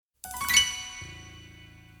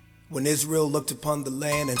When Israel looked upon the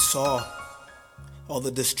land and saw all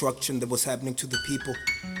the destruction that was happening to the people,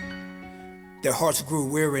 their hearts grew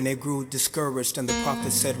weary and they grew discouraged, and the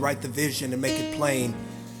prophet said, write the vision and make it plain.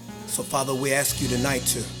 So Father, we ask you tonight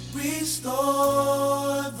to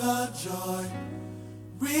restore the joy,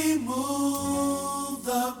 remove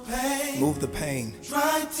the pain, move the pain.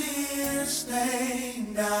 dry tears,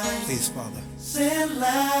 stained eyes. Please, Father, Send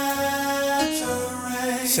latter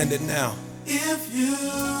rain. send it now. If you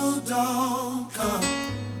don't come,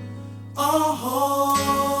 all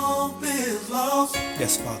hope is lost.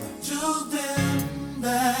 Yes, Father. To them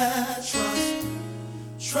that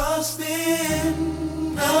trust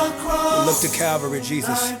in the cross. Look to Calvary,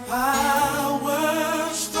 Jesus. Thy power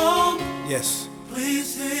strong. Yes.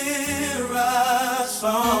 Please hear our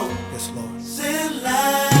song. Yes, Lord. Send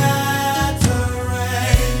latter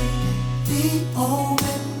rain. The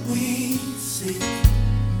omen we seek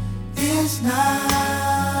is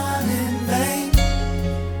not in vain.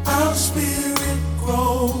 Our spirit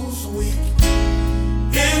grows weak.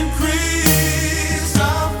 Increase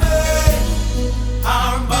our faith.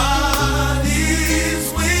 Our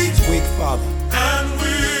bodies weak. Weak, Father, And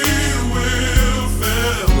we will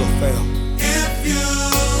fail. will fail. If you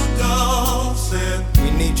don't send We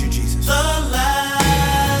need you, Jesus. the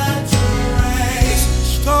latter rain.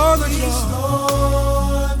 Restore the joy.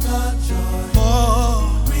 Restore the joy. Oh,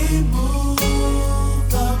 Remove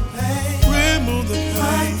the pain. remove the My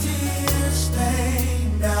pain. tears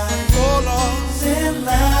stained eyes. Oh, Lord, Send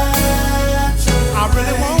latter I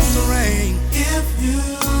really want the rain. If you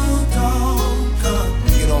don't come,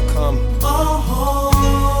 You don't come. all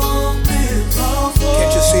hope is lost.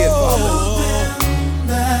 Can't you see it, Father?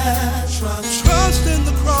 That trust Trust in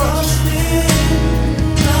the cross. in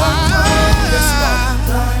the Yes, Father.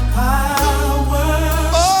 thy power.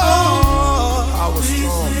 Oh, power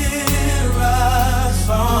strong. Hear our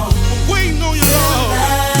song. Waiting on you, Lord.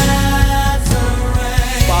 Latter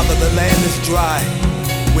rain. Father, the land is dry.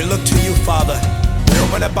 We look to you, Father. We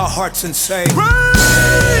open up our hearts and say,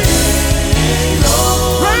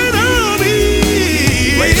 rain on me.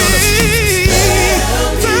 Rain on us, Jesus.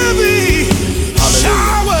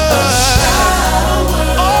 Shower.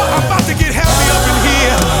 Oh, I'm about to get happy up in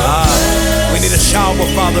here. We need a shower,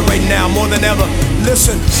 Father, right now more than ever.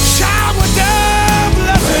 Listen, shower down,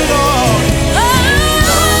 blessed Lord.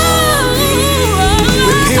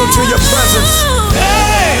 We appeal to your presence.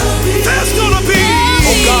 Hey, there's gonna be.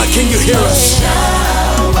 Oh God, can you hear us?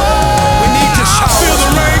 We need to shower. Feel the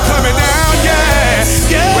rain coming down, yeah.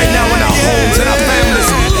 Right now in our homes, in our families,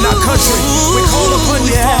 in our country, we call upon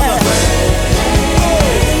you, Father.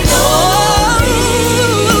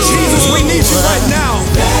 Jesus, we need you right now.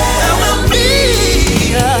 Can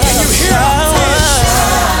you hear our prayers?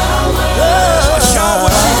 A shower,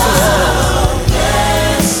 Jesus.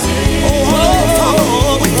 Oh, Father,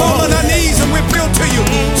 we fall on our knees and we appeal to you.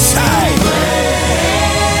 Say,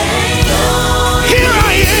 here I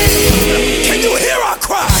am. Can you hear our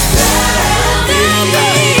cry?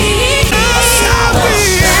 A shower.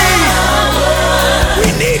 We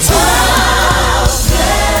need you.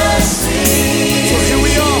 So here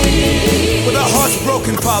we are, with our hearts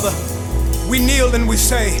broken, Father. We kneel and we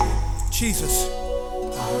say, Jesus.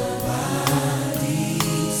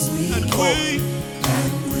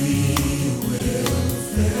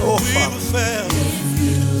 Oh, Father.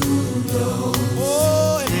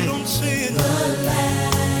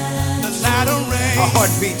 Our heart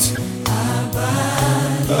beats.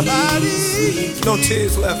 No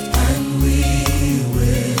tears left.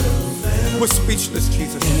 We're speechless,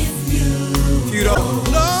 Jesus. If you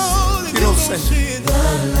don't send it.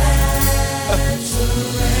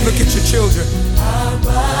 Look at your children.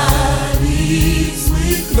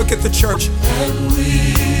 Look at the church.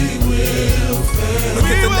 Look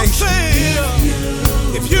at the nation.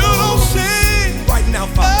 If you don't sing right now,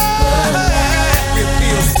 Father, we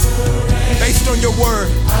appeal based on your word.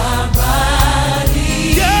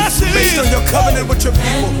 Yes, based on your covenant with your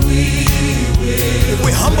people. If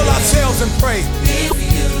we humble ourselves and pray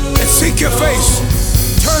and seek your face,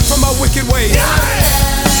 turn from our wicked ways,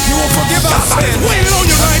 you will forgive our sins. Waiting on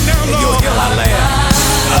you right now, Lord. You'll heal our land.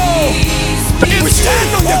 Oh, we stand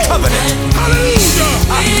on your covenant.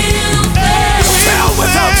 Hallelujah. We fell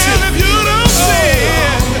without you.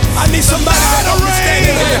 I need somebody that understands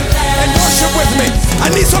here and worship with me. I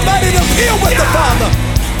need somebody to appeal with the Father.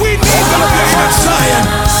 We need open up your heart, Zion.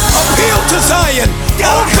 Appeal to Zion.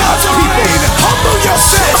 All God's people, humble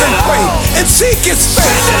yourselves and pray and seek His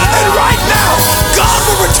face. And right now, God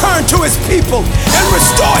will return to His people and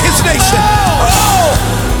restore His nation. Oh,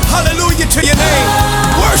 hallelujah to your name.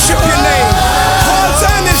 Worship your name.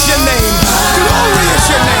 Hosanna